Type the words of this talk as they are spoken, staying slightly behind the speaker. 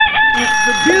It's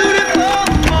a beautiful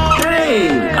morning. Hey,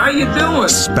 how you doing?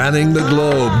 Spanning the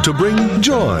globe to bring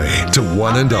joy to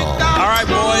one and all. All right,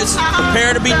 boys,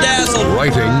 prepare to be dazzled.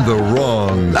 Righting the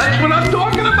wrongs. That's what I'm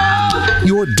talking about.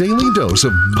 Your daily dose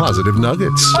of positive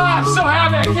nuggets. Oh, I'm so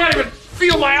happy I can't even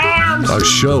feel my arms. A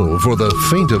show for the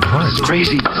faint of heart. It's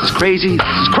crazy. It's crazy.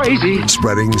 It's crazy.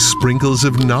 Spreading sprinkles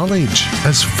of knowledge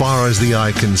as far as the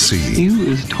eye can see. You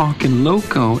is talking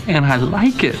loco, and I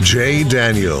like it. Jay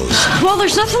Daniels. Well,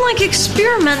 there's nothing like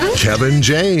experimenting. Kevin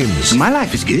James. My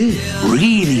life is good.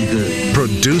 Really good.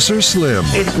 Producer Slim.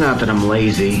 It's not that I'm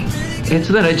lazy. It's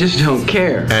that I just don't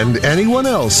care. And anyone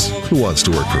else who wants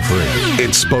to work for free.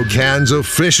 It's Spokane's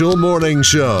official morning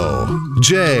show.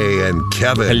 Jay and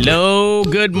Kevin. Hello,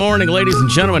 good morning, ladies and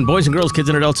gentlemen, boys and girls, kids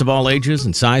and adults of all ages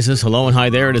and sizes. Hello and hi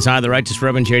there. It is I, the Righteous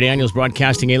Reverend Jay Daniels,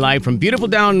 broadcasting a live from beautiful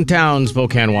downtown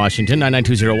Spokane, Washington,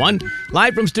 99201.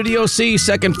 Live from Studio C,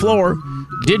 second floor,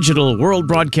 Digital World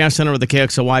Broadcast Center of the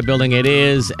KXOY building. It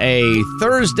is a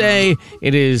Thursday.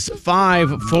 It is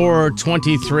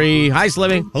 5/4/23. Hi,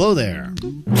 Slivy. Hello there.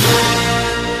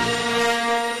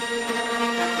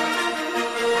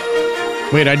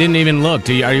 Wait, I didn't even look.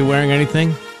 Are you wearing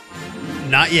anything?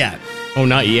 Not yet. Oh,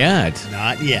 not yet.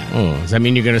 Not yet. Oh, does that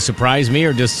mean you're going to surprise me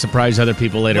or just surprise other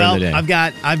people later in the day?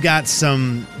 I've got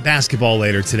some basketball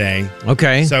later today.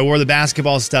 Okay. So I wore the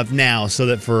basketball stuff now so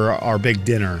that for our big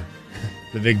dinner,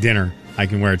 I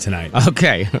can wear it tonight.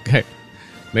 Okay.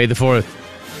 May the 4th.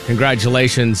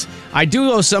 Congratulations. I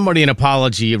do owe somebody an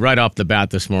apology right off the bat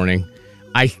this morning.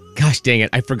 Gosh dang it,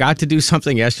 I forgot to do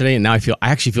something yesterday, and now I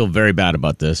actually feel very bad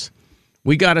about this.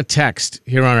 We got a text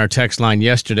here on our text line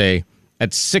yesterday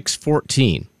at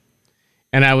 6:14,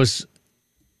 and I was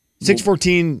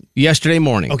 6:14 yesterday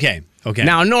morning. Okay.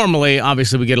 Now, normally,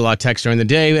 obviously, we get a lot of texts during the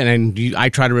day, and I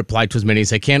try to reply to as many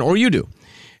as I can, or you do.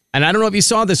 And I don't know if you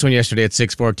saw this one yesterday at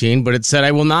 6:14, but it said,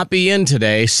 "I will not be in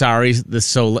today. Sorry,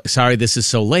 this is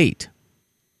so late."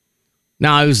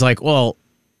 Now I was like, well,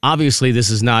 obviously this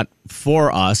is not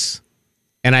for us,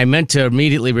 and I meant to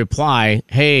immediately reply,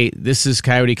 "Hey, this is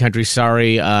Coyote Country.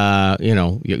 Sorry, I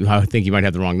think you might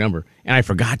have the wrong number," and I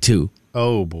forgot to.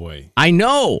 Oh boy, I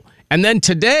know. And then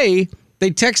today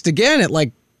they text again at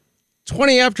like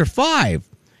 20 after 5.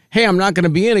 "Hey, I'm not going to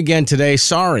be in again today.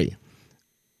 Sorry."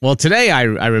 Well, today I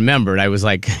remembered. I was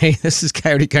like, "Hey, this is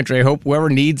Coyote Country. I hope whoever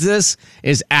needs this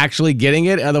is actually getting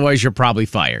it. Otherwise, you're probably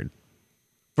fired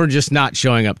for just not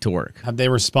showing up to work." Have they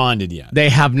responded yet? They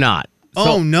have not.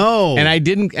 Oh no! And I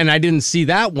didn't see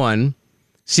that one.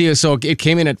 So it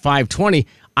came in at 5:20.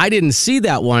 I didn't see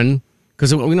that one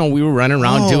because we were running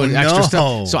around doing extra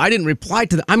stuff. So I didn't reply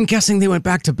to them. I'm guessing they went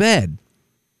back to bed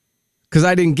because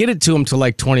I didn't get it to them till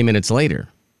like 20 minutes later.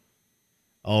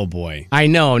 Oh boy! I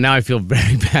know. Now I feel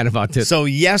very bad about this. So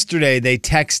yesterday they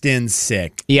text in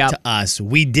sick to us.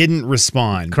 We didn't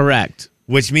respond. Correct.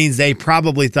 Which means they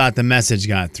probably thought the message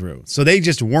got through. So they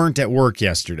just weren't at work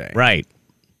yesterday. Right.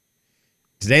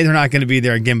 Today they're not going to be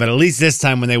there again, but at least this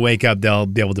time when they wake up, they'll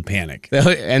be able to panic.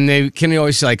 And they can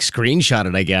always screenshot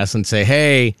it, I guess, and say,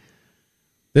 "Hey,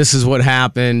 this is what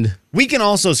happened." We can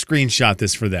also screenshot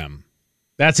this for them.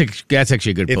 That's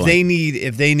actually a good point.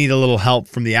 If they need a little help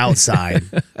from the outside.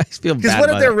 I feel bad. Because what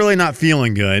if they're really not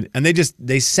feeling good and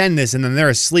they send this and then they're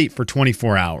asleep for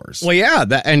 24 hours? Well, yeah,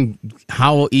 and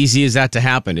how easy is that to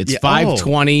happen? It's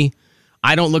 5:20.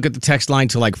 I don't look at the text line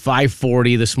till like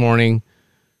 5:40 this morning.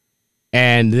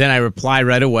 And then I reply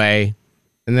right away.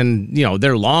 And then,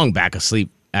 they're long back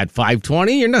asleep at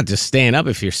 5:20. You're not just staying up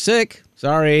if you're sick.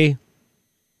 Sorry.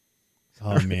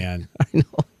 Oh, man. I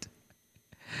know.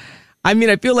 I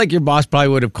mean, I feel like your boss probably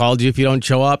would have called you if you don't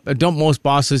show up. Don't most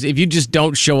bosses, if you just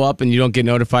don't show up and you don't get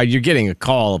notified, you're getting a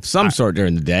call of some sort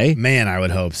during the day? Man, I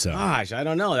would hope so. Gosh, I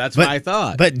don't know. That's what I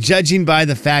thought. But judging by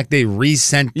the fact they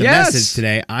resent the message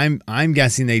today, I'm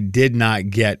guessing they did not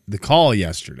get the call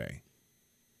yesterday.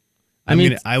 I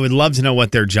mean, I would love to know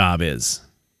what their job is.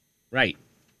 Right.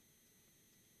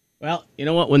 Well, you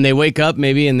know what? When they wake up,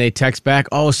 maybe, and they text back,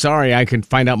 "Oh, sorry, I could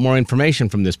find out more information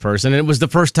from this person." And it was the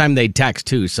first time they'd text,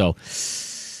 too, so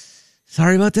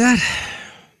sorry about that.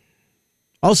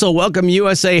 Also, welcome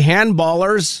USA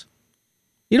handballers.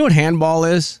 You know what handball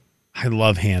is? I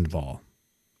love handball.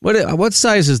 What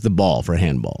size is the ball for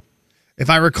handball?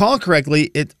 If I recall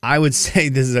correctly, I would say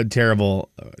this is a terrible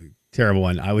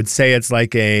one. I would say it's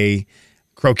like a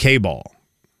croquet ball.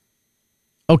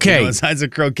 Okay. You know, the size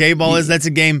of croquet ball is that's a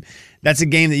game that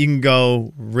you can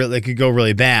go really, it could go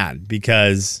really bad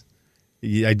because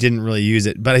I didn't really use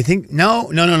it. But I think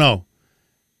no.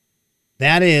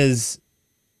 That is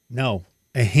a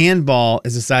handball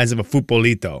is the size of a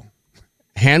futbolito.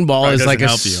 Handball is like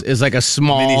a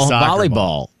small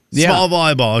volleyball. Small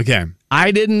volleyball, okay.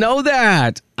 I didn't know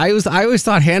that. I always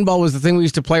thought handball was the thing we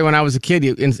used to play when I was a kid.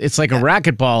 It's like a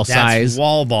racquetball size. That's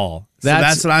wall ball. So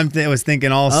that's what I was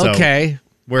thinking also. Okay.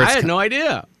 Where I had no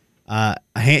idea.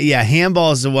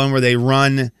 Handball is the one where they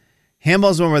run.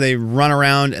 Handball is the one where they run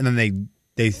around and then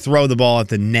they throw the ball at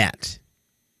the net.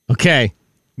 Okay.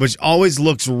 Which always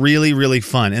looks really, really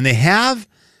fun. And they have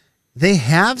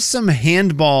some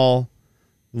handball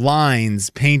lines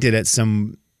painted at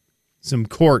some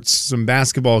courts, some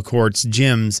basketball courts,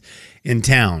 gyms in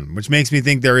town, which makes me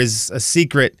think there is a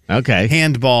secret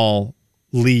handball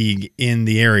league in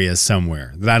the area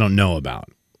somewhere that I don't know about.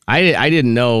 I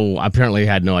didn't know. Apparently,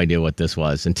 had no idea what this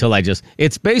was until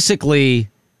it's basically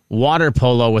water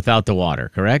polo without the water,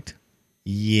 correct?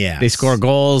 Yeah. They score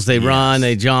goals, they run,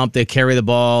 they jump, they carry the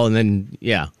ball, and then,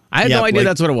 I had no idea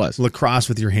that's what it was. Lacrosse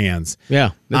with your hands.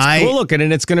 Yeah. It's cool looking,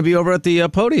 and it's going to be over at the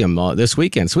podium this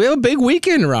weekend. So we have a big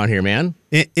weekend around here, man.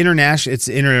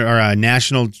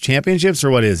 National championships,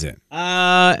 or what is it?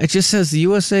 It just says the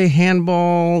USA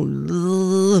Handball.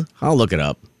 I'll look it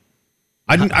up.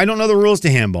 I don't know the rules to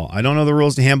handball. I don't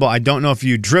know if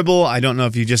you dribble. I don't know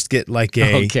if you just get like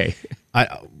a... Okay.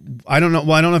 I don't know.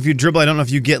 Well, I don't know if you dribble. I don't know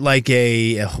if you get like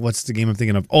a what's the game I'm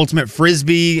thinking of? Ultimate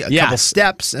frisbee. Couple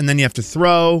steps, and then you have to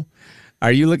throw.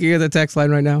 Are you looking at the text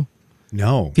line right now?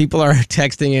 No. People are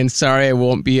texting in. Sorry, I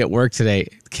won't be at work today.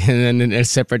 And then in a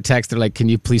separate text, they're like, "Can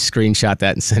you please screenshot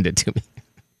that and send it to me?"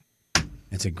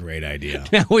 It's a great idea.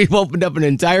 Now we've opened up an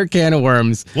entire can of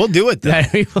worms. We'll do it though.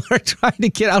 That people are trying to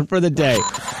get out for the day.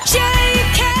 Jay,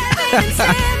 Kevin, and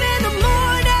Sam in the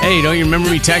morning. Hey, don't you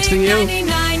remember me texting you?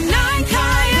 99.9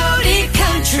 Coyote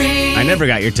Country. I never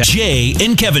got your text. Jay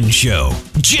and Kevin Show.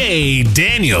 Jay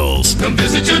Daniels. Come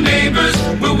visit your neighbors.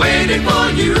 We're waiting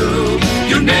for you.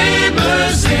 Your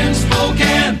neighbors in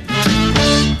Spokane.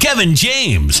 Kevin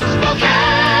James. Spokane.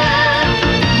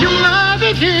 You love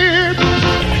it here.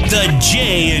 The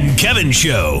Jay and Kevin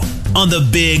Show on the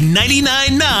Big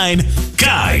 99.9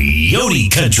 Coyote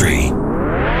Country.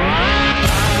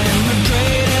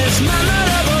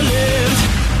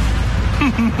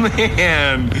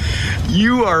 Man,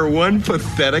 you are one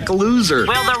pathetic loser.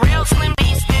 Will the real Slim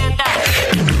B stand up?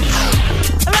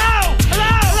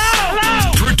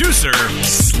 Hello! Producer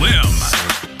Slim.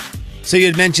 So you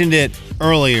had mentioned it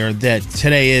earlier that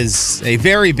today is a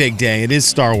very big day. It is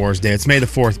Star Wars Day. It's May the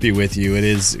 4th be with you. It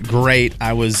is great.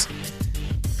 I was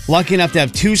lucky enough to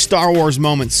have 2 Star Wars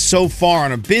moments so far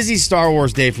on a busy Star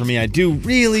Wars day for me. I do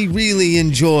really, really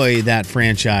enjoy that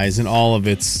franchise and all of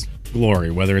its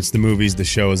glory, whether it's the movies, the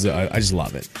shows. I just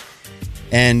love it.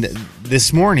 And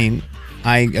this morning,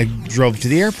 I drove to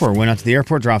the airport, went out to the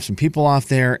airport, dropped some people off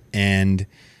there, and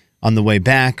on the way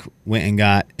back, went and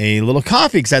got a little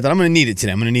coffee because I thought I'm going to need it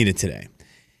today.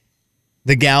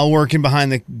 The gal working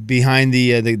behind the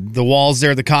walls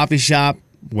there at the coffee shop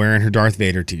wearing her Darth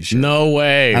Vader t-shirt. No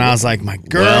way. And I was like, my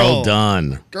girl. Well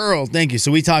done. Girl, thank you.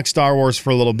 So we talked Star Wars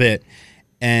for a little bit.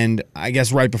 And I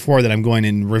guess right before that, I'm going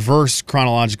in reverse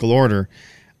chronological order.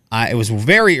 It was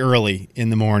very early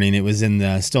in the morning. It was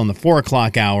still in the 4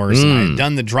 o'clock hours. And I had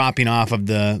done the dropping off of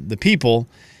the people.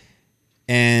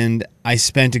 And I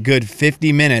spent a good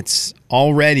 50 minutes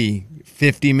already,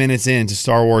 50 minutes into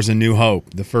Star Wars A New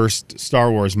Hope, the first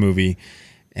Star Wars movie.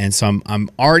 And so I'm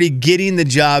already getting the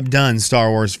job done,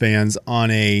 Star Wars fans,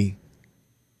 on a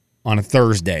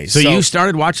Thursday. So you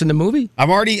started watching the movie? I'm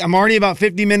already about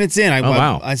 50 minutes in.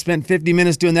 Wow. I spent 50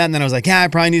 minutes doing that, and then I was like, I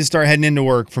probably need to start heading into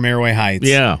work from Airway Heights.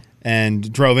 Yeah.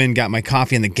 And drove in, got my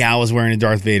coffee, and the gal was wearing a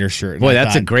Darth Vader shirt. Boy,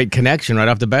 that's a great connection right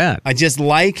off the bat. I just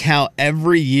like how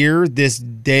every year this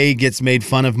day gets made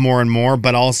fun of more and more,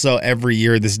 but also every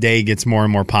year this day gets more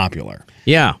and more popular.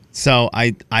 Yeah. So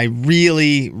I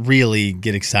really, really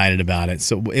get excited about it.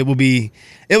 So it'll be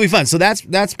fun. So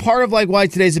that's part of like why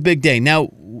today's a big day. Now,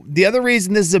 the other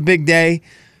reason this is a big day,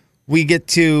 we get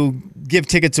to give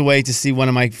tickets away to see one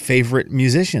of my favorite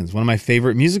musicians, one of my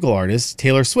favorite musical artists,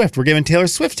 Taylor Swift. We're giving Taylor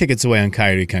Swift tickets away on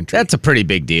Coyote Country. That's a pretty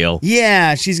big deal.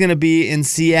 Yeah, she's going to be in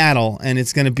Seattle, and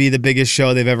it's going to be the biggest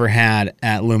show they've ever had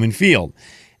at Lumen Field.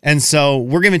 And so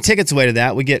we're giving tickets away to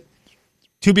that. We get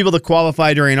 2 people to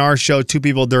qualify during our show, 2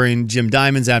 people during Jim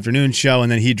Diamond's afternoon show, and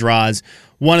then he draws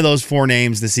one of those 4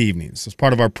 names this evening. So it's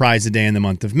part of our prize a day in the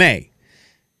month of May.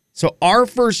 So our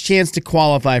first chance to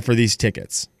qualify for these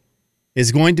tickets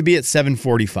is going to be at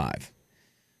 7:45.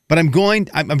 But I'm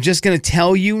just going to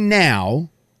tell you now,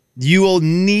 you will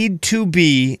need to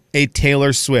be a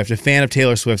Taylor Swift, a fan of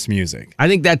Taylor Swift's music. I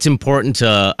think that's important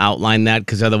to outline that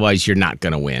because otherwise you're not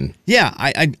going to win. Yeah,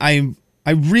 I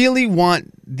really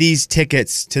want these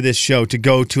tickets to this show to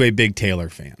go to a big Taylor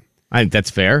fan. I think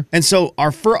that's fair. And so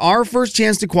our first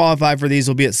chance to qualify for these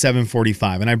will be at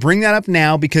 7:45. And I bring that up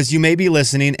now because you may be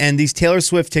listening, and these Taylor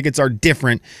Swift tickets are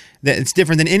different. It's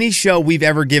different than any show we've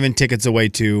ever given tickets away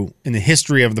to in the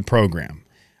history of the program.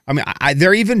 I mean,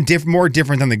 they're even more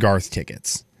different than the Garth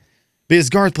tickets. Because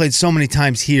Garth played so many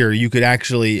times here, you could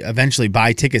actually eventually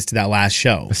buy tickets to that last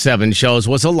show. 7 shows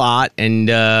was a lot, and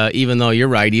even though you're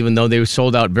right, even though they were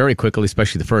sold out very quickly,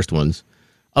 especially the first ones,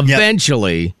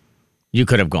 eventually you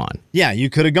could have gone. Yeah, you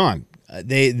could have gone.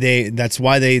 That's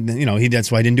why he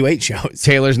didn't do 8 shows.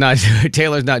 Taylor's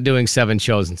not doing 7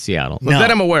 shows in Seattle. No. That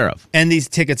I'm aware of. And these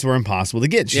tickets were impossible to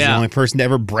get. She's the only person to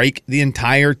ever break the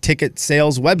entire ticket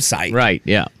sales website. Right,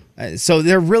 yeah. So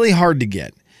they're really hard to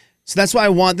get. So that's why I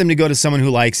want them to go to someone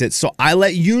who likes it. So I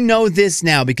let you know this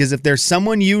now, because if there's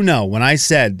someone you know, when I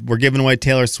said we're giving away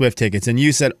Taylor Swift tickets and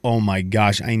you said, oh my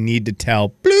gosh, I need to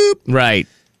tell, bloop. Right.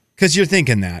 Because you're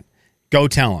thinking that. Go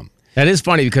tell them. That is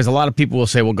funny because a lot of people will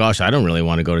say, well, gosh, I don't really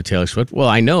want to go to Taylor Swift. Well,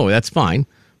 I know, that's fine.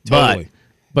 Totally.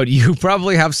 But you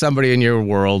probably have somebody in your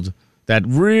world that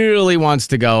really wants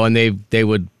to go and they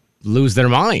would lose their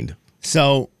mind.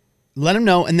 So let them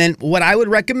know. And then what I would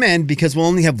recommend, because we'll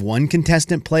only have one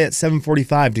contestant play at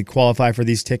 7:45 to qualify for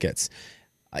these tickets,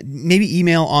 maybe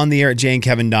email on the air at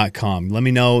jayandkevin.com. Let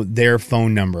me know their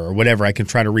phone number or whatever. I can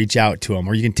try to reach out to them.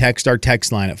 Or you can text our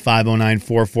text line at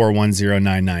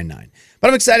 509-441-0999. But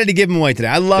I'm excited to give them away today.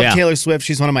 I love Taylor Swift.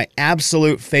 She's one of my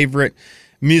absolute favorite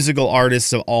musical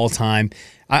artists of all time.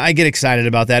 I get excited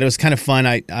about that. It was kind of fun.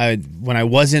 I when I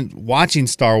wasn't watching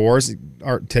Star Wars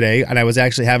today and I was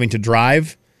actually having to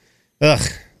drive.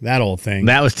 That old thing.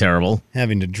 That was terrible.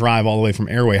 Having to drive all the way from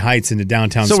Airway Heights into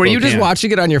downtown So were you Spokane. just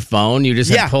watching it on your phone? You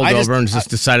just had pulled over and just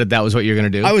decided that was what you're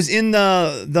going to do? I was in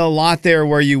the lot there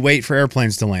where you wait for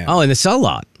airplanes to land. Oh, in the cell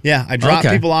lot. Yeah, I dropped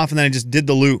people off and then I just did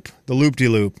the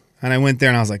loop-de-loop. And I went there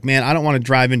and I was like, man, I don't want to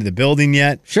drive into the building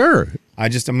yet. Sure.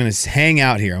 I'm going to hang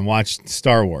out here and watch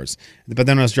Star Wars. But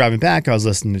then when I was driving back, I was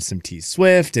listening to some T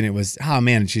Swift, and it was, oh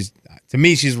man, she's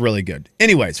really good.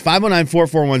 Anyways,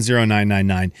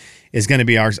 509-441-0999 is going to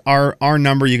be our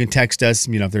number. You can text us,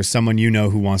 if there's someone you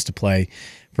know who wants to play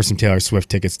for some Taylor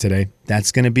Swift tickets today.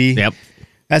 That's going to be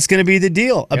That's going to be the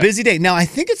deal. A busy day. Now, I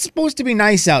think it's supposed to be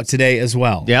nice out today as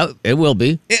well. Yeah, it will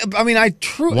be.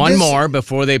 One more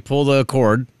before they pull the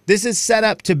cord. This is set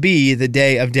up to be the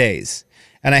day of days.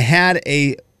 And I had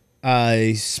a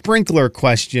sprinkler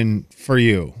question for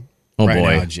you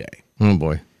now, Jay. Oh,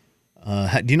 boy.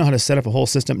 Do you know how to set up a whole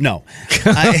system? No.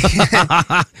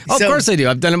 Of course I do.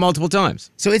 I've done it multiple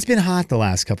times. So it's been hot the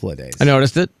last couple of days. I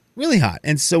noticed it. Really hot.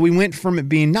 And so we went from it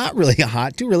being not really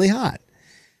hot to really hot.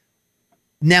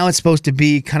 Now it's supposed to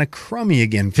be kind of crummy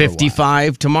again for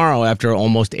 55 tomorrow after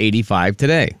almost 85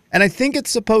 today. And I think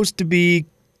it's supposed to be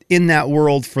in that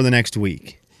world for the next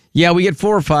week. Yeah, we get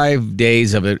 4 or 5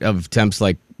 days of temps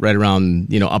like right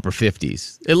around, upper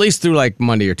 50s, at least through like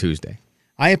Monday or Tuesday.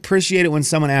 I appreciate it when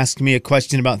someone asks me a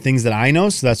question about things that I know,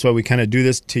 so that's why we kind of do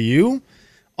this to you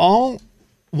all.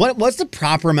 What's the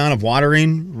proper amount of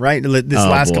watering, right? This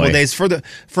last couple of days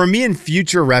for me in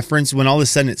future reference, when all of a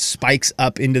sudden it spikes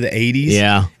up into the 80s.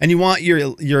 Yeah. And you want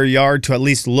your yard to at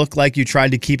least look like you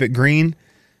tried to keep it green.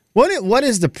 What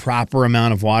is the proper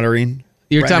amount of watering?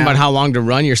 You're talking about how long to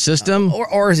run your system?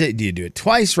 Or is it, do you do it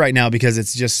twice right now because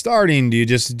it's just starting? Do you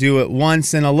just do it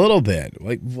once in a little bit?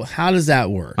 Like, how does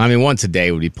that work? I mean, once a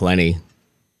day would be plenty.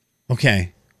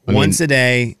 Okay. Once a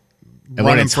day,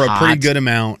 running for a pretty good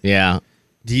amount. Yeah.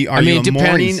 Are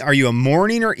you a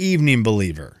morning or evening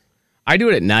believer? I do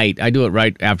it at night. I do it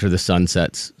right after the sun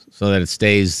sets so that it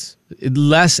stays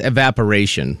less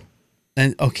evaporation.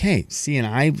 And okay, see, and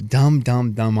I dumb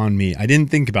on me. I didn't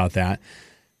think about that.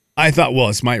 I thought, well,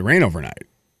 it might rain overnight.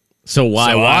 So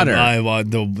why water?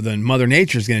 The Mother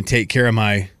Nature's going to take care of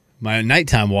my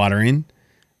nighttime watering.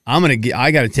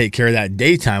 I got to take care of that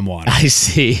daytime water. I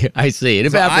see. It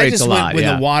evaporates a lot.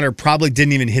 The water probably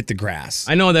didn't even hit the grass.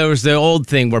 I know there was the old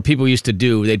thing where people used to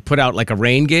do. They'd put out like a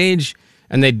rain gauge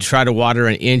and they'd try to water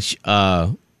an inch.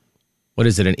 An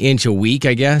inch a week,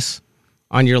 I guess,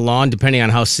 on your lawn, depending on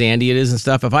how sandy it is and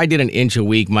stuff. If I did an inch a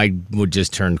week, mine would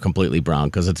just turn completely brown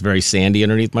because it's very sandy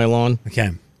underneath my lawn.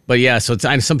 Okay. But yeah, so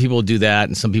some people do that,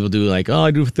 and some people do like,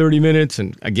 I do 30 minutes.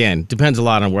 And again, depends a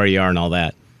lot on where you are and all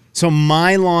that. So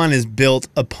my lawn is built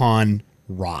upon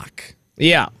rock.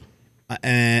 Yeah.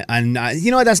 And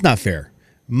you know what? That's not fair.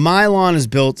 My lawn is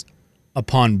built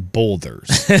upon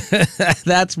boulders.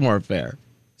 That's more fair.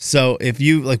 So if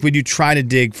you when you try to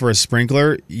dig for a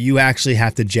sprinkler, you actually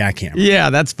have to jackhammer.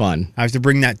 Yeah, that's fun. I have to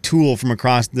bring that tool from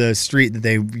across the street that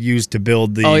they used to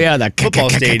build the that football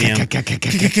stadium.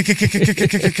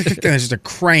 There's just a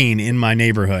crane in my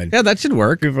neighborhood. Yeah, that should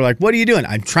work. People are like, "What are you doing?"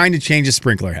 I'm trying to change a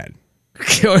sprinkler head.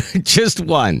 Just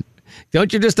one.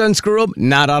 Don't you just unscrew them?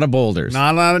 Not out of boulders.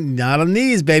 Not on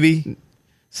these, baby.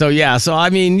 So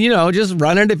I mean, just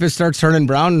run it. If it starts turning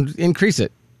brown, increase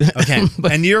it. Okay,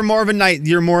 and you're more of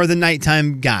the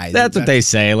nighttime guy. That's what they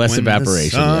say. Less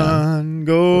evaporation. When the sun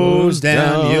goes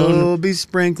down, you'll be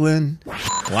sprinkling.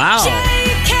 Wow. Jay,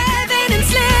 Kevin, and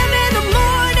Slim in the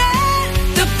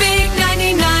morning. The big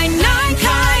 99.9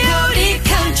 Coyote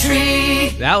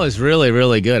Country. That was really,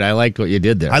 really good. I liked what you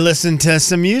did there. I listened to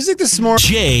some music this morning.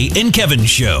 Jay and Kevin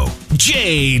Show.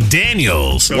 Jay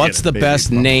Daniels. What's the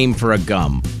best name for a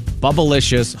gum?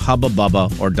 Bubblicious, Hubba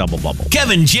Bubba, or Double Bubble?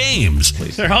 Kevin James.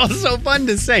 They're all so fun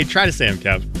to say. Try to say them,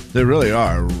 Kev. They really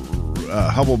are.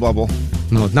 Hubble Bubble.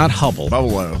 No, it's not Hubble.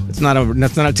 Bubble-o. That's not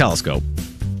a telescope.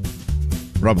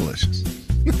 Rubblicious.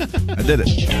 I did it.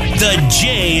 The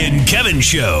Jay and Kevin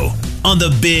Show on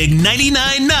the Big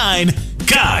 99.9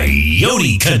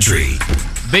 Coyote Country.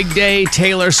 Big day,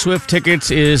 Taylor Swift tickets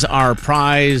is our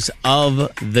prize of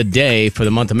the day for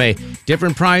the month of May.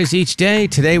 Different prize each day.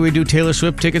 Today we do Taylor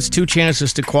Swift tickets. 2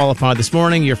 chances to qualify this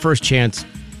morning. Your first chance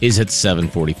is at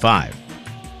 7:45.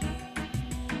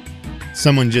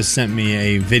 Someone just sent me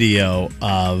a video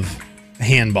of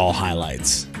handball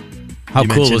highlights. How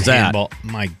cool was that? Handball.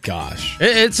 My gosh.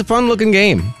 It's a fun-looking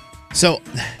game. So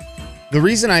the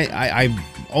reason I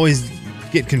always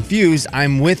get confused,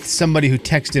 I'm with somebody who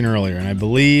texted in earlier, and I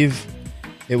believe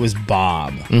it was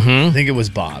Bob. Mm-hmm. I think it was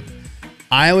Bob.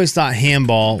 I always thought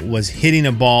handball was hitting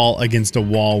a ball against a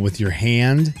wall with your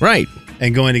hand. Right.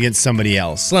 And going against somebody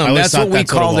else. Slim, that's what we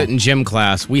called it in gym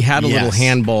class. We had a little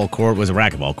handball court. It was a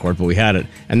racquetball court, but we had it.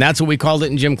 And that's what we called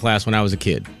it in gym class when I was a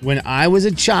kid. When I was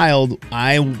a child,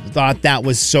 I thought that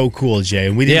was so cool, Jay.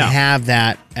 And we didn't have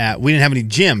that we didn't have any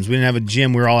gyms. We didn't have a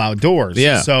gym. We were all outdoors.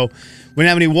 Yeah. So we didn't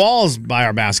have any walls by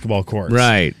our basketball courts.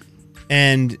 Right.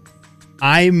 And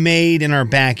I made in our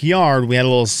backyard, we had a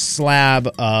little slab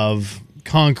of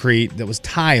concrete that was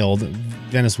tiled,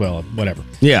 Venezuela, whatever.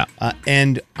 Yeah.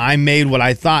 And I made what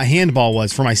I thought handball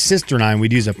was for my sister and I, and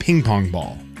we'd use a ping pong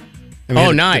ball. And we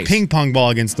had nice. The ping pong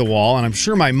ball against the wall, and I'm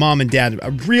sure my mom and dad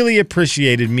really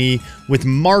appreciated me with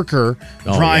marker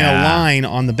drawing a line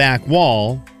on the back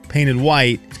wall, painted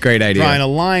white. It's a great idea. Drawing a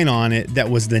line on it that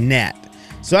was the net.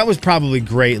 So that was probably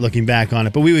great looking back on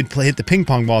it, but we would hit the ping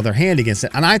pong ball with our hand against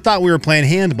it, and I thought we were playing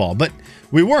handball, but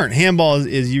we weren't. Handball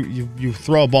is you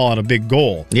throw a ball at a big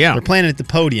goal. Yeah. They're playing it at the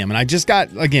podium, and I just got,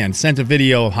 again, sent a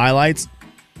video of highlights.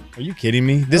 Are you kidding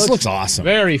me? This looks awesome.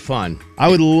 Very fun. I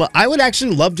would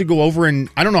actually love to go over, and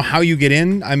I don't know how you get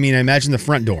in. I mean, I imagine the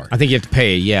front door. I think you have to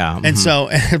pay, yeah. And so,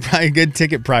 probably a good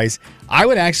ticket price. I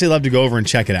would actually love to go over and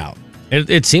check it out.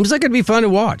 It seems like it'd be fun to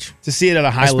watch. To see it at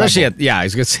a high level. I was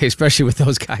going to say, especially with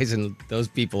those guys and those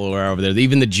people who are over there.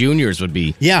 Even the juniors would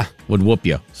whoop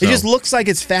you. So. It just looks like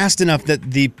it's fast enough that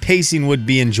the pacing would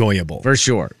be enjoyable. For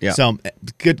sure, yeah. So,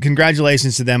 good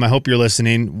congratulations to them. I hope you're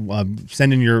listening.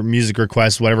 Send in your music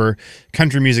requests, whatever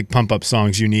country music pump-up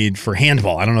songs you need for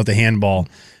handball. I don't know what the handball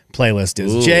playlist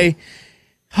is. Ooh. Jay,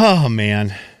 oh,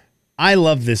 man. I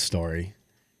love this story.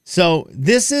 So,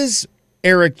 this is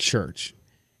Eric Church.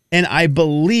 And I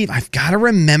believe, I've got to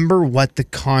remember what the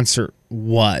concert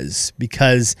was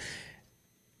because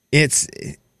it's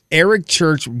Eric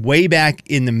Church way back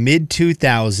in the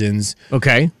mid-2000s.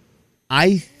 Okay.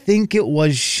 I think it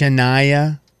was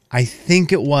Shania. I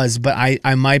think it was, but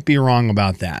I might be wrong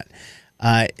about that.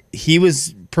 He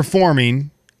was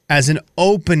performing as an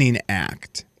opening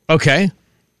act. Okay.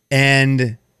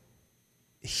 And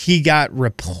he got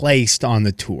replaced on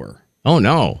the tour. Oh,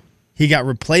 no. He got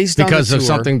replaced because on the of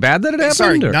tour. something bad that had happened?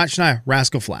 Sorry, or? not Shania,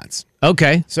 Rascal Flatts.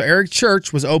 Okay. So Eric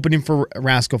Church was opening for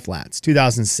Rascal Flatts,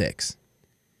 2006.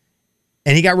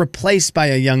 And he got replaced by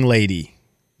a young lady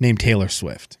named Taylor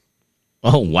Swift.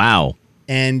 Oh, wow.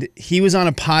 And he was on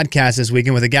a podcast this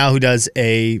weekend with a gal who does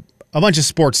a bunch of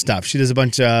sports stuff. She does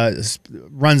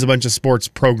runs a bunch of sports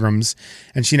programs,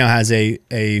 and she now has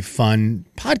a fun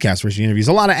podcast where she interviews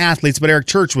a lot of athletes, but Eric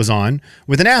Church was on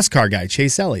with a NASCAR guy,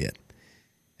 Chase Elliott.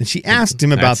 And she asked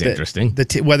him about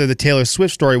whether the Taylor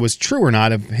Swift story was true or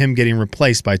not of him getting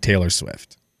replaced by Taylor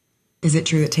Swift. Is it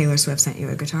true that Taylor Swift sent you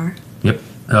a guitar? Yep.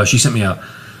 She sent me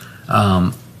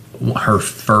her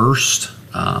first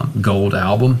gold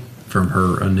album from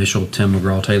her initial Tim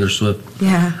McGraw Taylor Swift.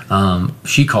 Yeah.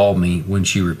 She called me when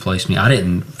she replaced me. I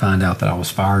didn't find out that I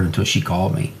was fired until she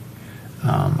called me.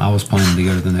 I was planning to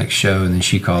go to the next show, and then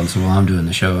she called and said, well, I'm doing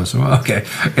the show. I said, well, okay,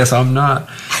 I guess I'm not.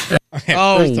 Okay,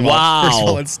 Oh, first of wow.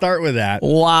 all, let's start with that.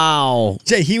 Wow.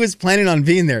 Jay, he was planning on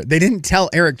being there. They didn't tell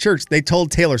Eric Church. They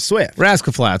told Taylor Swift.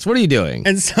 Rascal Flats, what are you doing?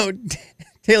 And so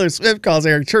Taylor Swift calls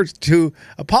Eric Church to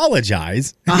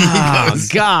apologize. Oh, He goes,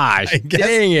 gosh.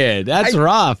 Dang it. That's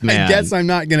rough, man. I guess I'm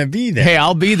not going to be there. Hey,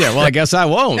 I'll be there. Well, I guess I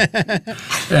won't.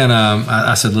 And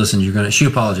I said, listen, she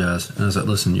apologized. And I said,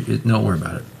 listen, don't worry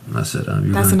about it. And I said,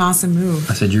 That's an awesome move.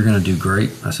 I said, you're going to do great.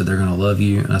 I said, they're going to love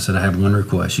you. And I said, I have one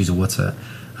request. She said, what's that?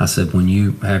 I said, when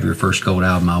you have your first gold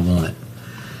album, I want it.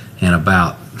 And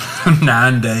about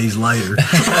 9 days later,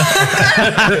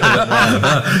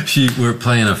 we're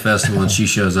playing a festival, and she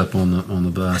shows up on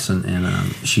the bus,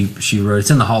 and she wrote.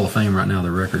 It's in the Hall of Fame right now. The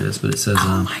record is, but it says,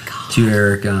 to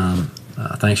Eric,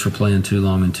 thanks for playing Too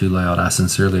Long and Too Loud. I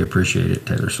sincerely appreciate it,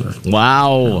 Taylor Swift.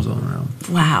 Wow. That was on her album.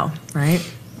 Wow, right?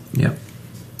 Yep.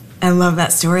 I love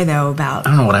that story, though, about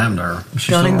I don't know what happened to her. She's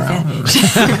building still the around.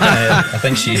 I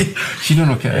think She's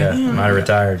doing okay. Yeah, might have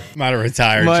retired. Might have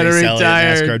retired. Might have Chase Elliott,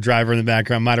 retired. NASCAR driver in the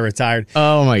background, might have retired.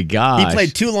 Oh, my gosh. He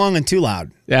played Too Long and Too Loud.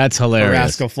 That's For hilarious.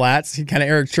 Rascal Flats. He kind of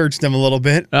Eric Churched him a little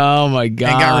bit. Oh, my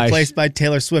gosh. And got replaced by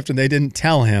Taylor Swift, and they didn't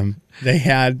tell him. They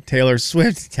had Taylor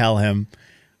Swift tell him.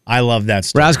 I love that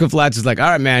story. Rascal Flats is like,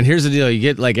 all right, man, here's the deal. You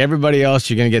get like everybody else,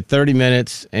 you're going to get 30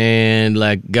 minutes and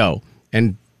like go.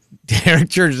 And Eric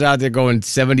Church is out there going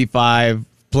 75,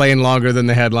 playing longer than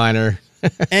the headliner.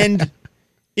 And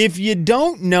if you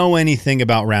don't know anything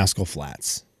about Rascal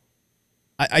Flats,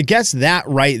 I guess that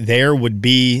right there would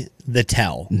be the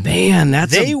tell. Man,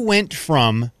 They went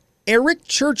from Eric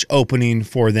Church opening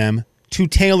for them to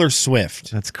Taylor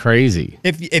Swift. That's crazy.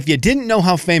 If you didn't know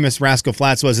how famous Rascal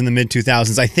Flats was in the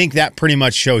mid-2000s, I think that pretty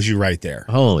much shows you right there.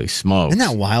 Holy smokes. Isn't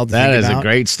that wild to That think is about? a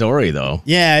great story, though.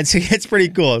 Yeah, it's pretty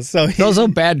cool. So It's also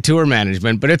bad tour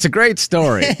management, but it's a great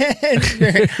story.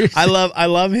 I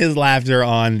love his laughter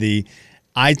on the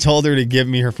I told her to give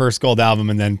me her first gold album,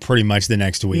 and then pretty much the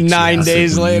next week. 9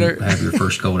 days When later. you have your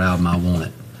first gold album, I want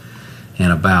it.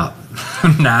 And about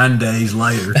 9 days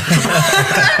later.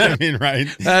 I mean, right?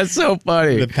 That's so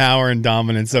funny. The power and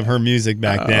dominance of her music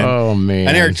back then. Oh, man.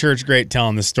 And Eric Church, great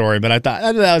telling the story, but I thought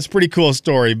that was a pretty cool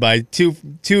story by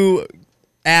two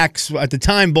acts at the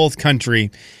time, both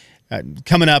country,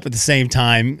 coming up at the same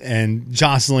time and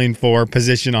jostling for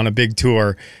position on a big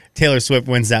tour. Taylor Swift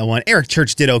wins that one. Eric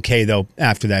Church did okay, though,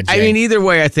 after that, Jay. I mean, either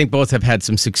way, I think both have had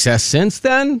some success since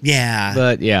then. Yeah.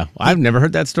 But yeah, I've never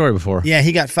heard that story before. Yeah,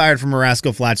 he got fired from a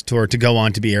Rascal Flats tour to go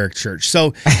on to be Eric Church.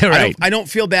 So Right. I don't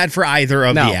feel bad for either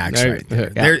of No, the acts there- right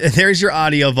there. yeah. There's your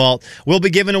audio vault. We'll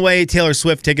be giving away Taylor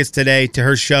Swift tickets today to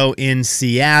her show in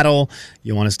Seattle.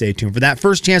 You'll want to stay tuned for that.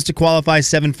 First chance to qualify,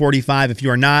 7:45. If you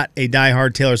are not a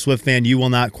diehard Taylor Swift fan, you will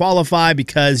not qualify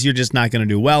because you're just not going to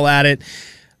do well at it.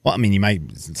 Well, I mean, you might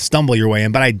stumble your way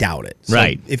in, but I doubt it. So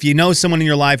Right. if you know someone in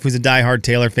your life who's a diehard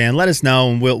Taylor fan, let us know,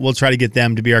 and we'll try to get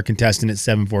them to be our contestant at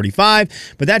 7:45.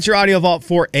 But that's your audio vault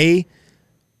for a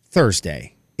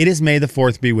Thursday. It is May the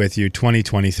 4th be with you,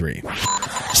 2023. Jay,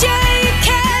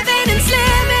 Kevin, and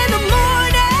Slim in the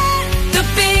morning. The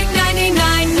big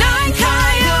 99.9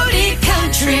 Coyote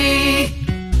Country.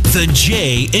 The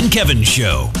Jay and Kevin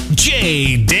Show.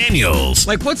 Jay Daniels.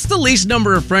 Like, what's the least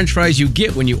number of French fries you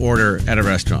get when you order at a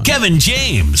restaurant? Kevin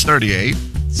James. 38.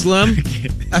 Slim?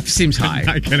 That seems high.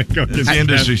 I'm going to go It's the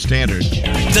industry standard.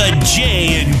 The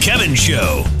Jay and Kevin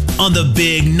Show on the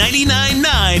big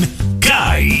 99.9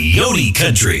 Coyote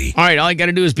Country. All right, all you got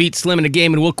to do is beat Slim in a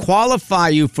game, and we'll qualify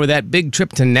you for that big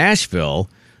trip to Nashville.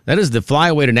 That is the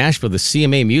flyaway to Nashville. The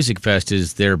CMA Music Fest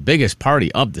is their biggest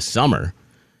party of the summer.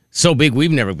 So big,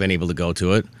 we've never been able to go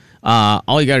to it.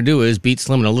 All you got to do is beat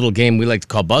Slim in a little game we like to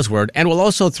call Buzzword, and we'll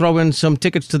also throw in some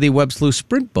tickets to the Web Slew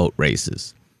Sprint Boat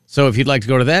races. So if you'd like to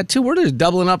go to that, too, we're just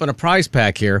doubling up on a prize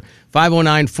pack here.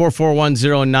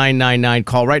 509-441-0999.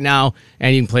 Call right now,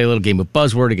 and you can play a little game of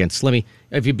Buzzword against Slimmy.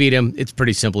 If you beat him, it's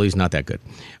pretty simple. He's not that good.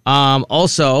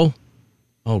 Also,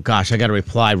 oh, gosh, I got to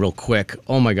reply real quick.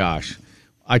 Oh, my gosh.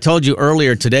 I told you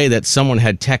earlier today that someone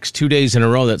had text 2 days in a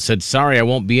row that said, sorry, I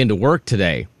won't be into work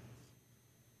today.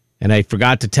 And I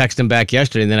forgot to text him back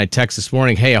yesterday, and then I text this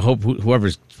morning, hey, I hope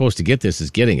whoever's supposed to get this is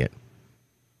getting it.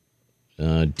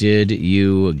 Did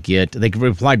you get? They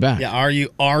replied back. Yeah, are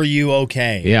you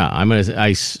okay? Yeah,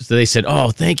 so they said, oh,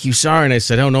 thank you, sorry, and I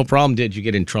said, oh, no problem. Did you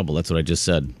get in trouble? That's what I just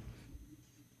said.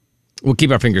 We'll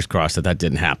keep our fingers crossed that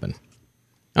didn't happen.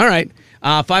 All right,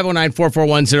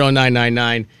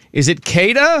 509-441-0999. Is it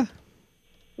Kada?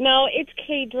 No, it's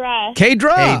K-Dra.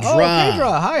 K-Dra. K-Dra. Oh,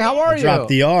 K-Dra. Hi, how are you? Drop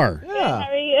the R. Yeah.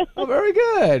 How are you? Oh, very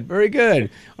good. Very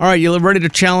good. All right, you ready to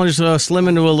challenge Slim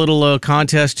into a little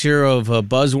contest here of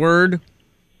Buzzword?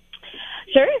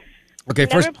 Okay,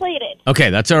 Never first. played it. Okay,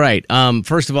 that's all right.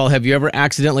 First of all, have you ever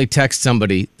accidentally texted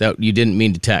somebody that you didn't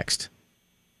mean to text?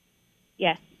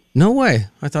 Yes. No way.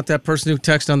 I thought that person who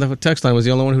texted on the text line was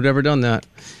the only one who'd ever done that.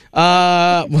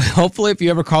 Well, hopefully, if you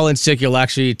ever call in sick, you'll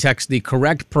actually text the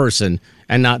correct person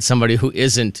and not somebody who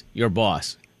isn't your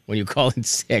boss when you call in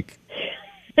sick.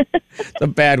 It's a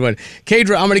bad one.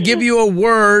 Kadra, I'm going to give you a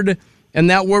word, and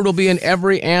that word will be in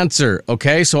every answer,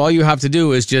 okay? So all you have to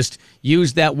do is just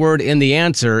use that word in the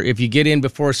answer. If you get in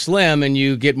before Slim and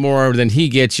you get more than he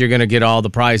gets, you're going to get all the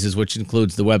prizes, which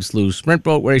includes the Web Slew Sprint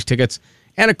Boat race tickets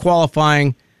and a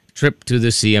qualifying trip to the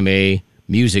CMA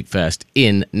Music Fest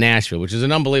in Nashville, which is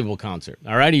an unbelievable concert.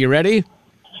 All right, are you ready?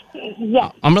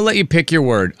 Yes. I'm going to let you pick your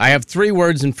word. I have 3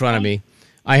 words in front of me.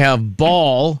 I have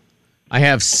ball, I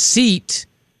have seat,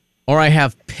 or I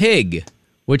have pig.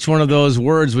 Which one of those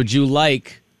words would you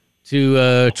like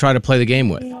to try to play the game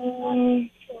with?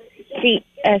 Seat.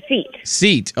 Seat.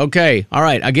 Seat. Okay. All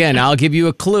right. Again, I'll give you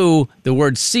a clue. The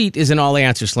word seat is in all the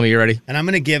answers. Slimmy, you ready? And I'm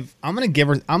gonna give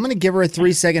her a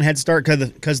 3-second head start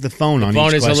because the phone on The phone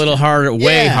each is question. a little harder,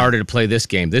 way Yeah. harder to play this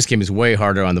game. This game is way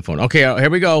harder on the phone. Okay, here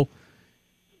we go.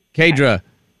 Kadra,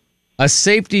 a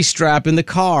safety strap in the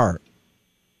car.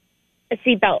 A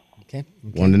seatbelt. Okay.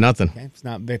 1-0. Okay. It's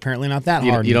not apparently not that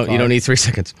You hard. don't need 3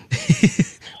 seconds.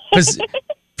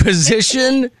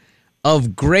 Position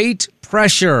of great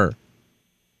pressure.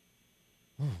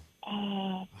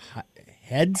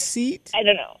 Head seat. I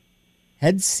don't know.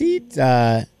 Head seat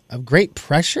of great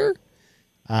pressure.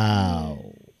 I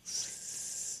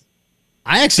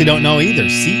actually don't know either.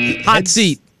 Seat. Hot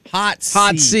seat. Hot seat.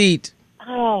 Hot seat.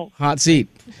 Oh. Hot seat.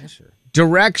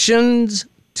 Directions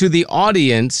to the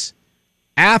audience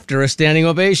after a standing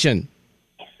ovation.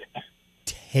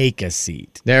 Take a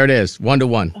seat. There it is.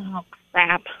 1-1. Oh,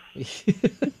 crap.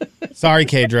 Sorry,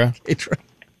 Kadra.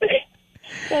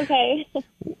 Okay.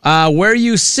 Where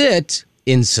you sit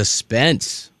in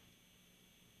suspense.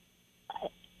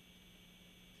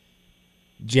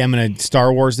 Gee, I'm going to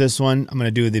Star Wars this one. I'm going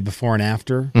to do the before and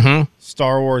after. Mm-hmm.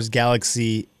 Star Wars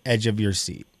Galaxy, edge of your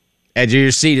seat. Edge of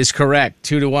your seat is correct.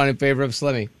 2-1 in favor of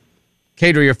Slimmy.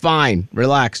 Kadra, you're fine.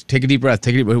 Relax. Take a deep breath.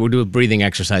 We'll do a breathing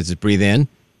exercises. Breathe in.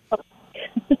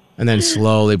 And then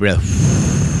slowly breathe.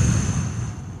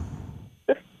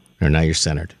 And now you're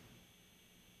centered.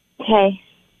 Okay.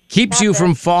 Keeps you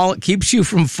from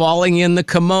falling in the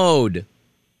commode.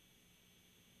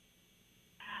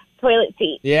 Toilet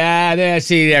seat. Yeah,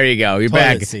 there you go. You're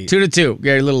Toilet back. seat. 2-2.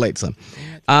 Yeah, you're a little late, Slim.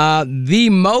 The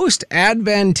most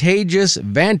advantageous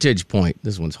vantage point.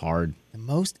 This one's hard. The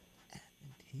most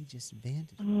advantageous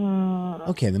vantage.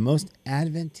 Okay, the most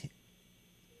advantageous.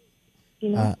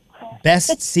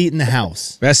 Best seat in the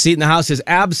house. Best seat in the house is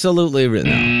absolutely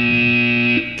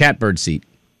no. Catbird seat.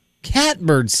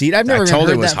 Catbird seat. I've never I told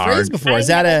heard it was that phrase hard. before. Is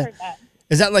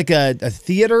that like a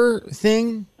theater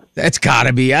thing? That's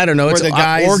gotta be. I don't know. Where It's the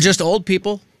guys- or just old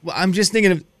people. Well, I'm just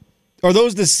thinking of. Are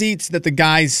those the seats that the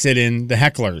guys sit in? The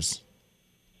hecklers.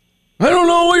 I don't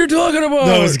know what you're talking about.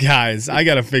 Those guys. I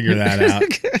got to figure that out.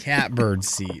 Catbird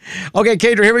seat. Okay,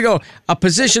 Kadra, here we go. A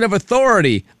position of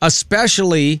authority,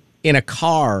 especially in a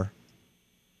car.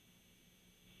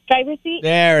 Driver's seat.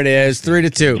 There it is.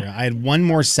 3-2. I had one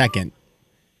more second.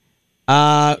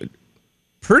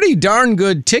 Pretty darn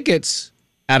good tickets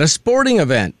at a sporting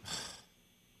event.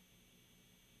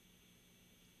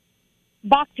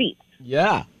 Box seat.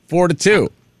 Yeah. 4-2.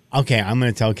 Okay, I'm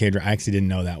going to tell Kadra I actually didn't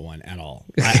know that one at all.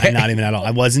 Not even at all.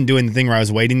 I wasn't doing the thing where I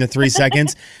was waiting the 3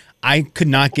 seconds. I could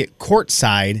not get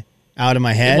courtside out of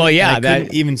my head. Well, yeah, and I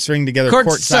couldn't even string together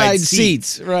courtside seats.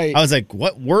 seats. Right. I was like,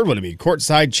 what word would it be?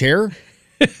 Courtside chair?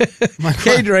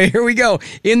 Kadra, here we go.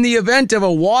 In the event of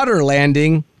a water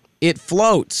landing, it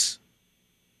floats.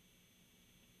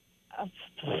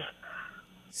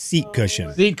 Seat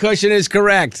cushion. Seat cushion is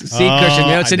correct. Seat Oh, cushion.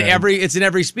 You know, it's I in know.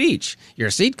 every speech. Your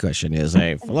seat cushion is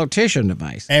a flotation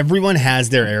device. Everyone has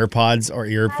their AirPods or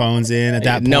earphones in at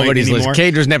that point. Nobody's anymore.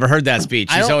 listening. Kadra's never heard that speech.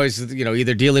 I She's don't- always,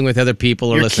 either dealing with other people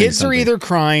or Your listening kids to are something. either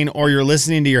crying or you're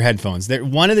listening to your headphones.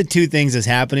 One of the two things is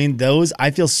happening. Those,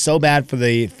 I feel so bad for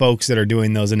the folks that are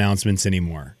doing those announcements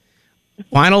anymore.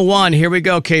 Final one. Here we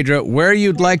go, Kadra. Where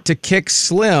you'd like to kick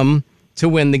Slim to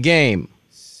win the game.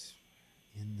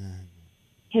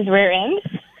 His rear end.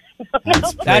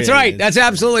 That's right. That's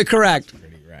absolutely correct.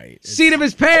 Right. Seat of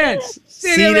his pants.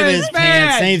 Seat of his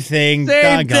pants. Same thing.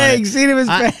 Same Doggone thing. it. Seat of his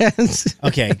pants.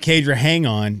 Okay, Kadra, hang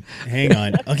on.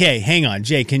 Okay, hang on.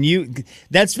 Jay, can you?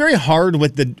 That's very hard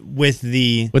with the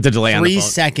delay on the phone.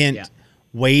 3-second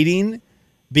waiting,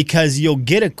 because you'll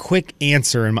get a quick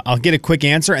answer, and I'll get a quick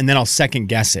answer, and then I'll second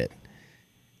guess it.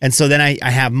 And so then I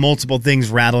have multiple things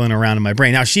rattling around in my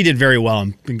brain. Now, she did very well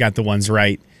and got the ones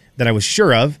right that I was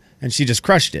sure of, and she just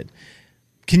crushed it.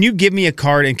 Can you give me a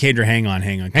card? And Kadra, hang on.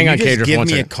 Can Hang on, you just Kadra, give for 1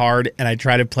 me a second. card, and I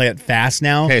try to play it fast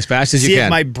now? Okay, as fast as you See can. if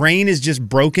my brain is just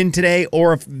broken today,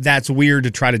 or if that's weird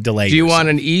to try to delay. Do you yourself. want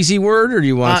an easy word, or do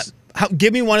you want...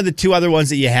 Give me one of the two other ones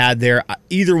that you had there.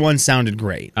 Either one sounded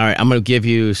great. All right, I'm going to give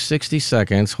you 60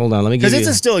 seconds. Hold on, let me give you... Because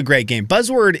it's still a great game.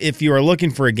 Buzzword, if you are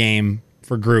looking for a game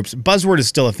for groups, Buzzword is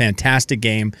still a fantastic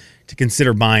game to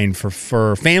consider buying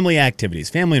for family activities,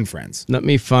 family and friends. Let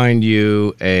me find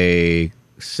you a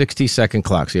 60-second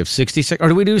clock. So you have 60 seconds, or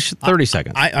do we do 30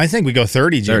 seconds? I think we go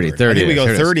 30, Jaybird. 30. I think we go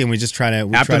Here it is. 30 and we just try to...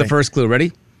 After the first clue,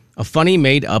 ready? A funny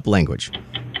made-up language.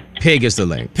 Pig is the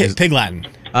language. Pig Latin.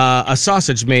 A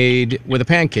sausage made with a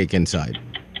pancake inside.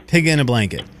 Pig in a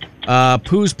blanket.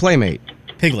 Pooh's playmate.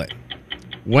 Piglet.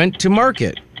 Went to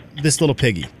market. This little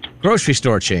piggy. Grocery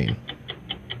store chain.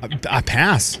 I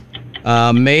pass.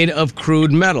 Made of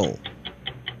crude metal.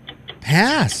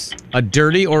 Pass. A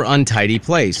dirty or untidy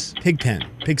place. Pigpen.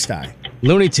 Pigsty.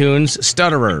 Looney Tunes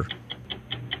stutterer.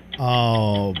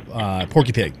 Oh,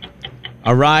 Porky Pig.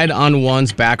 A ride on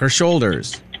one's back or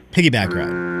shoulders. Piggyback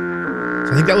ride.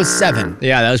 So I think that was 7.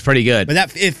 Yeah, that was pretty good. But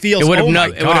it feels... It would have oh my it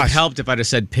would have gosh. helped if I'd have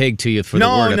said pig to you for the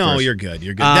word at No, first. you're good.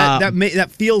 You're good.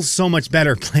 That feels so much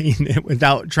better playing it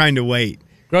without trying to wait.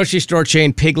 Grocery store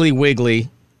chain, Piggly Wiggly.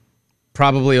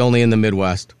 Probably only in the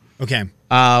Midwest. Okay.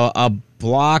 A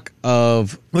block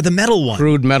of... With the metal one.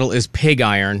 Crude metal is pig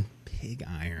iron. Pig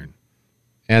iron.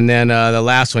 And then the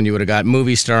last one you would have got,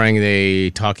 movie starring the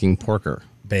talking porker.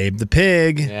 Babe the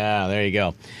Pig. Yeah, there you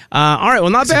go. All right, well,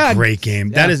 not It's bad. a great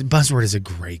game. Yeah. Buzzword is a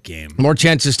great game. More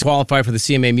chances to qualify for the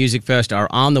CMA Music Fest are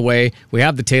on the way. We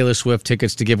have the Taylor Swift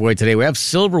tickets to give away today. We have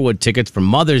Silverwood tickets for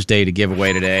Mother's Day to give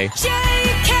away today. Jay,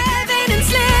 Kevin, and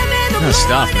Slim in the Good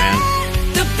stuff, morning. man.